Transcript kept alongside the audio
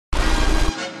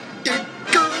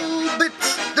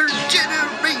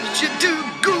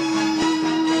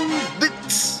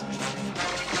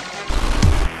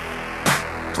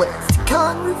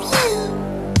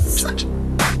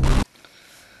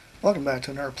Welcome back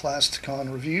to another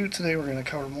Plasticon review. Today we're going to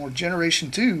cover more Generation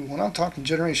 2. When I'm talking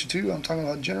Generation 2, I'm talking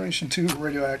about Generation 2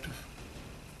 Radioactive.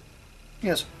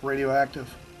 Yes,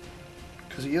 Radioactive.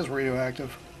 Because he is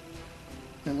radioactive.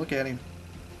 And look at him.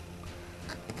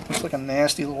 Looks like a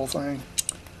nasty little thing.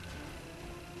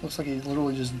 Looks like he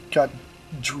literally just got,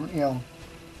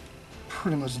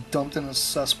 pretty much dumped in a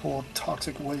cesspool of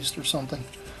toxic waste or something.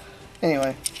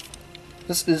 Anyway,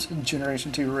 this is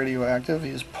Generation 2 Radioactive. He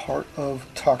is part of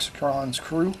Toxicron's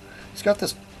crew. He's got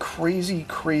this crazy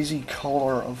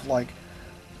color of like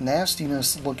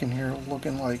nastiness looking here,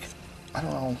 looking like, I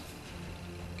don't know,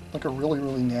 like a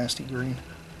really nasty green,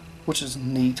 which is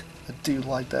neat. I do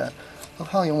like that. I love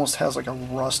how he almost has like a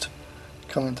rust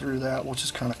coming through that, which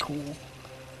is kind of cool.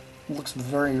 It looks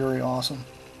very awesome.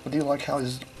 I do like how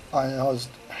his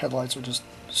headlights are just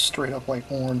straight up like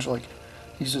orange, like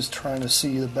he's just trying to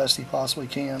see the best he possibly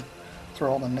can through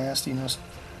all the nastiness.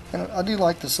 And I do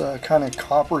like this kind of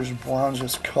copperish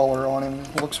bronzish color on him.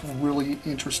 It looks really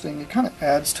interesting. It kind of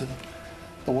adds to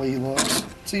the way he looks.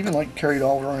 It's even like carried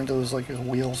all over into his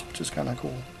wheels, which is kind of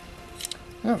cool.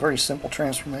 A very simple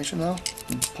transformation though.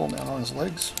 You pull down on his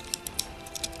legs,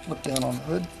 look down on the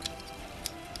hood,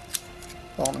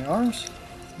 on the arms,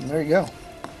 and there you go.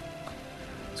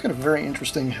 It's got a very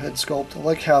interesting head sculpt. I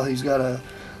like how he's got a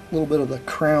little bit of the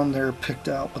crown there picked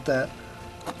out with that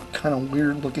kind of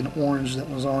weird looking orange that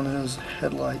was on his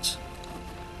headlights.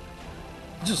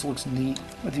 It just looks neat.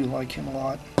 I do like him a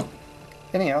lot.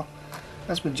 Anyhow,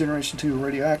 that's been Generation 2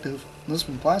 Radioactive. This has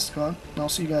been Plasticon, and I'll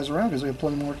see you guys around because we have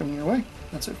plenty more coming your way.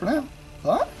 That's it for now.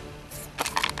 Bye.